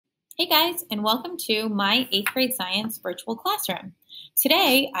Hey guys, and welcome to my 8th grade science virtual classroom.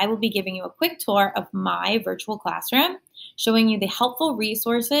 Today, I will be giving you a quick tour of my virtual classroom, showing you the helpful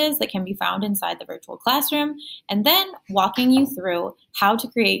resources that can be found inside the virtual classroom, and then walking you through how to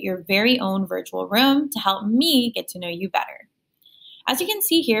create your very own virtual room to help me get to know you better. As you can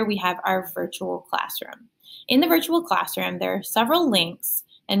see here, we have our virtual classroom. In the virtual classroom, there are several links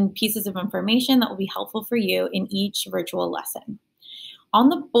and pieces of information that will be helpful for you in each virtual lesson. On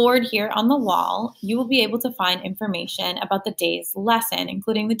the board here on the wall, you will be able to find information about the day's lesson,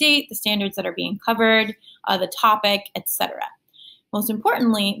 including the date, the standards that are being covered, the topic, etc. Most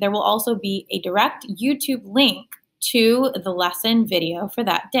importantly, there will also be a direct YouTube link to the lesson video for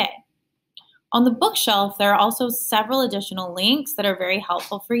that day. On the bookshelf, there are also several additional links that are very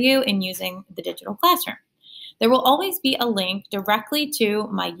helpful for you in using the digital classroom. There will always be a link directly to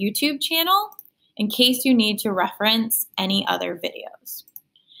my YouTube channel in case you need to reference any other videos.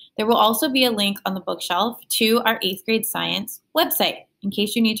 There will also be a link on the bookshelf to our 8th grade science website in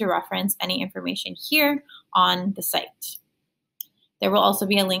case you need to reference any information here on the site. There will also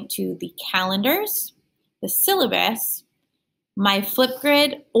be a link to the calendars, the syllabus, my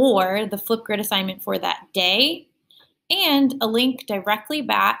Flipgrid or the Flipgrid assignment for that day, and a link directly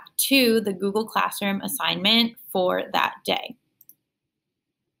back to the Google Classroom assignment for that day.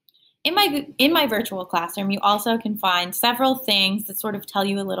 In my virtual classroom, you also can find several things that sort of tell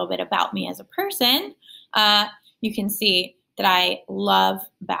you a little bit about me as a person. You can see that I love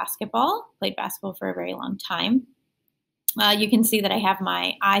basketball, played basketball for a very long time. You can see that I have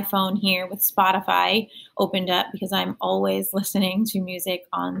my iPhone here with Spotify opened up because I'm always listening to music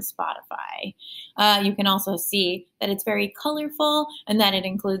on Spotify. You can also see that it's very colorful and that it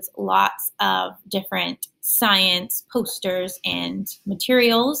includes lots of different science posters and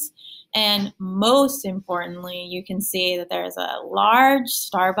materials. And most importantly, you can see that there's a large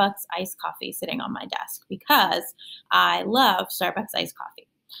Starbucks iced coffee sitting on my desk because I love Starbucks iced coffee.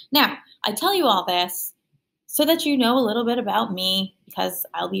 Now, I tell you all this so that you know a little bit about me because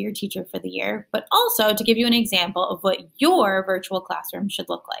I'll be your teacher for the year, but also to give you an example of what your virtual classroom should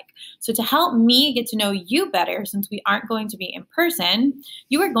look like. So to help me get to know you better, since we aren't going to be in person,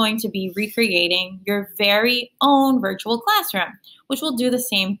 you are going to be recreating your very own virtual classroom, which will do the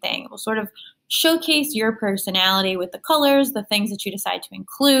same thing. It will sort of showcase your personality with the colors, the things that you decide to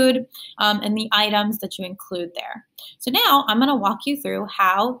include, and the items that you include there. So now I'm going to walk you through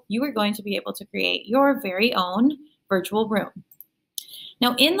how you are going to be able to create your very own virtual room.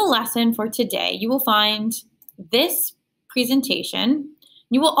 Now in the lesson for today, you will find this presentation.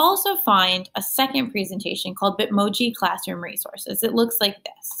 You will also find a second presentation called Bitmoji Classroom Resources. It looks like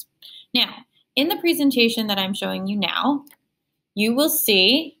this. Now, in the presentation that I'm showing you now, you will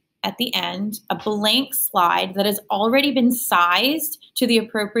see at the end a blank slide that has already been sized to the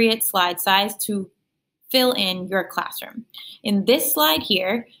appropriate slide size to fill in your classroom. In this slide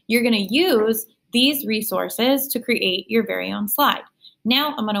here, you're going to use these resources to create your very own slide.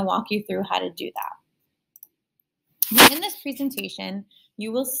 Now I'm going to walk you through how to do that. In this presentation,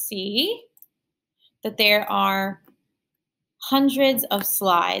 you will see that there are hundreds of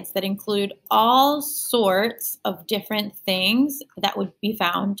slides that include all sorts of different things that would be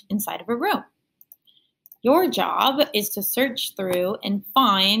found inside of a room. Your job is to search through and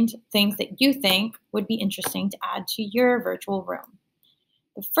find things that you think would be interesting to add to your virtual room.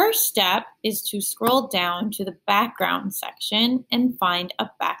 The first step is to scroll down to the background section and find a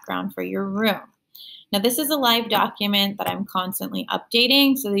background for your room. Now this is a live document that I'm constantly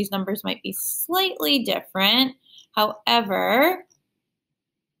updating, so these numbers might be slightly different. However,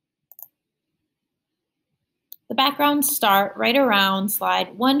 the backgrounds start right around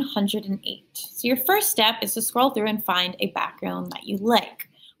slide 108. So your first step is to scroll through and find a background that you like.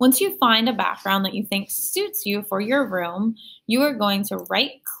 Once you find a background that you think suits you for your room, you are going to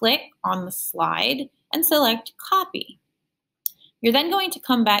right-click on the slide and select Copy. You're then going to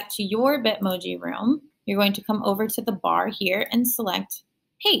come back to your Bitmoji room. You're going to come over to the bar here and select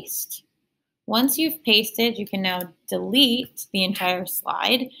Paste. Once you've pasted, you can now delete the entire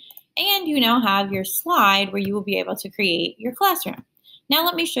slide, and you now have your slide where you will be able to create your classroom. Now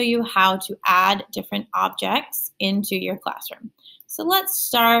let me show you how to add different objects into your classroom. So let's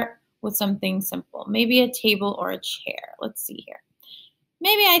start with something simple, maybe a table or a chair. Let's see here.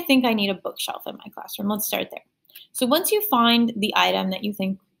 Maybe I think I need a bookshelf in my classroom. Let's start there. So once you find the item that you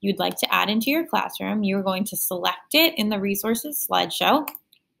think you'd like to add into your classroom, you're going to select it in the resources slideshow,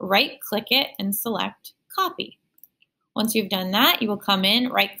 right-click it and select Copy. Once you've done that, you will come in,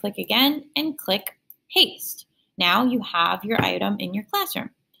 right-click again, and click Paste. Now you have your item in your classroom.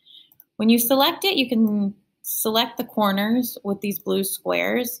 When you select it, you can select the corners with these blue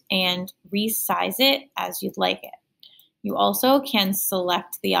squares and resize it as you'd like it. You also can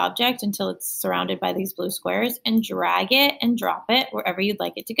select the object until it's surrounded by these blue squares and drag it and drop it wherever you'd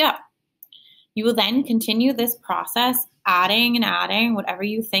like it to go. You will then continue this process, adding and adding whatever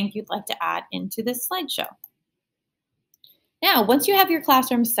you think you'd like to add into this slideshow. Now, once you have your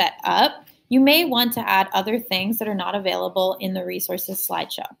classroom set up, you may want to add other things that are not available in the resources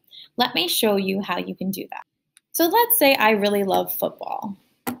slideshow. Let me show you how you can do that. So let's say I really love football,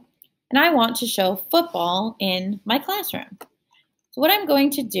 and I want to show football in my classroom. So what I'm going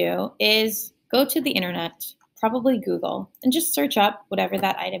to do is go to the internet, probably Google, and just search up whatever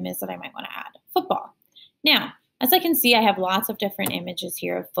that item is that I might want to add, football. Now, as I can see, I have lots of different images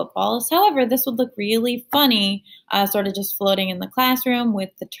here of footballs. However, this would look really funny, sort of just floating in the classroom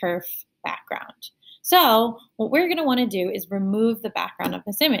with the turf background. So what we're going to want to do is remove the background of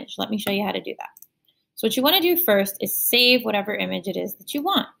this image. Let me show you how to do that. So what you want to do first is save whatever image it is that you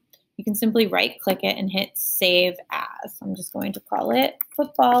want. You can simply right-click it and hit Save As. I'm just going to call it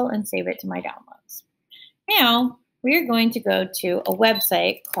football and save it to my downloads. Now, we are going to go to a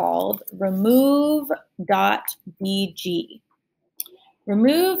website called remove.bg.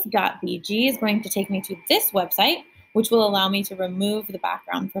 Remove.bg is going to take me to this website, which will allow me to remove the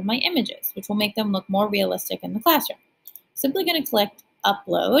background from my images, which will make them look more realistic in the classroom. Simply going to click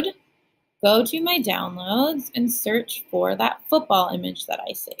Upload, go to my downloads, and search for that football image that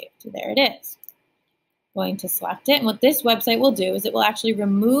I saved. There it is. Going to select it, and what this website will do is it will actually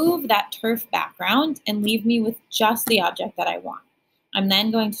remove that turf background and leave me with just the object that I want. I'm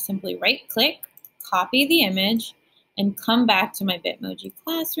then going to simply right-click, copy the image, and come back to my Bitmoji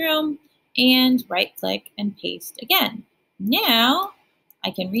classroom and right-click and paste again. Now,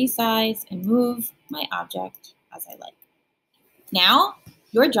 I can resize and move my object as I like. Now,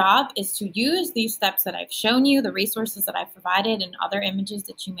 your job is to use these steps that I've shown you, the resources that I've provided, and other images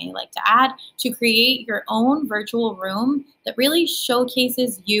that you may like to add to create your own virtual room that really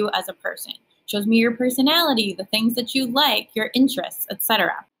showcases you as a person. Shows me your personality, the things that you like, your interests,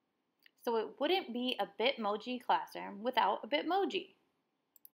 etc. So it wouldn't be a Bitmoji classroom without a Bitmoji.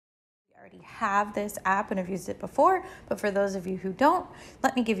 We already have this app and have used it before, but for those of you who don't,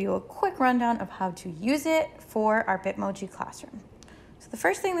 let me give you a quick rundown of how to use it for our Bitmoji classroom. So the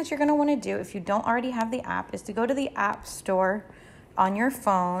first thing that you're going to want to do if you don't already have the app is to go to the App Store on your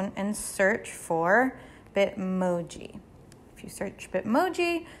phone and search for Bitmoji. If you search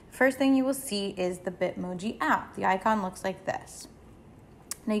Bitmoji, the first thing you will see is the Bitmoji app. The icon looks like this.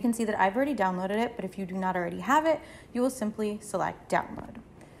 Now you can see that I've already downloaded it, but if you do not already have it, you will simply select Download.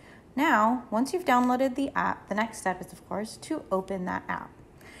 Now, once you've downloaded the app, the next step is, of course, to open that app.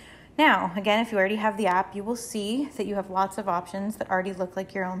 Now, again, if you already have the app, you will see that you have lots of options that already look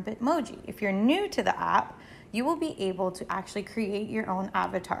like your own Bitmoji. If you're new to the app, you will be able to actually create your own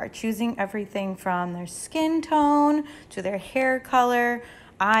avatar, choosing everything from their skin tone to their hair color,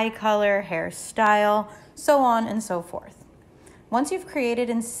 eye color, hairstyle, so on and so forth. Once you've created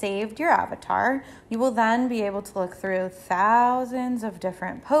and saved your avatar, you will then be able to look through thousands of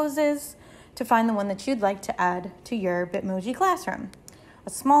different poses to find the one that you'd like to add to your Bitmoji classroom. A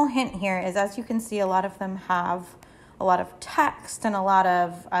small hint here is, as you can see, a lot of them have a lot of text and a lot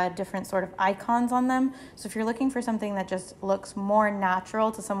of different sort of icons on them. So if you're looking for something that just looks more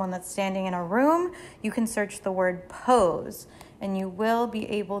natural to someone that's standing in a room, you can search the word pose, and you will be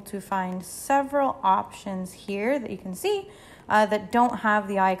able to find several options here that you can see that don't have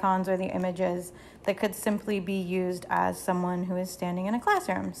the icons or the images that could simply be used as someone who is standing in a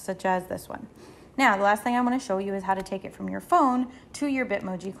classroom, such as this one. Now, the last thing I want to show you is how to take it from your phone to your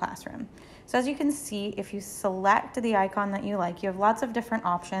Bitmoji classroom. So as you can see, if you select the icon that you like, you have lots of different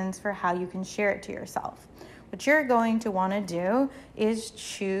options for how you can share it to yourself. What you're going to want to do is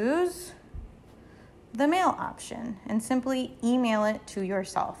choose the mail option and simply email it to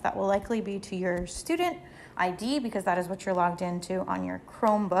yourself. That will likely be to your student ID because that is what you're logged into on your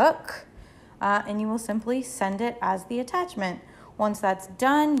Chromebook, and you will simply send it as the attachment. Once that's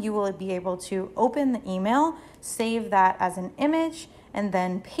done, you will be able to open the email, save that as an image, and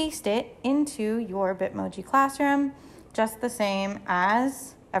then paste it into your Bitmoji classroom, just the same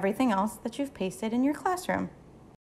as everything else that you've pasted in your classroom.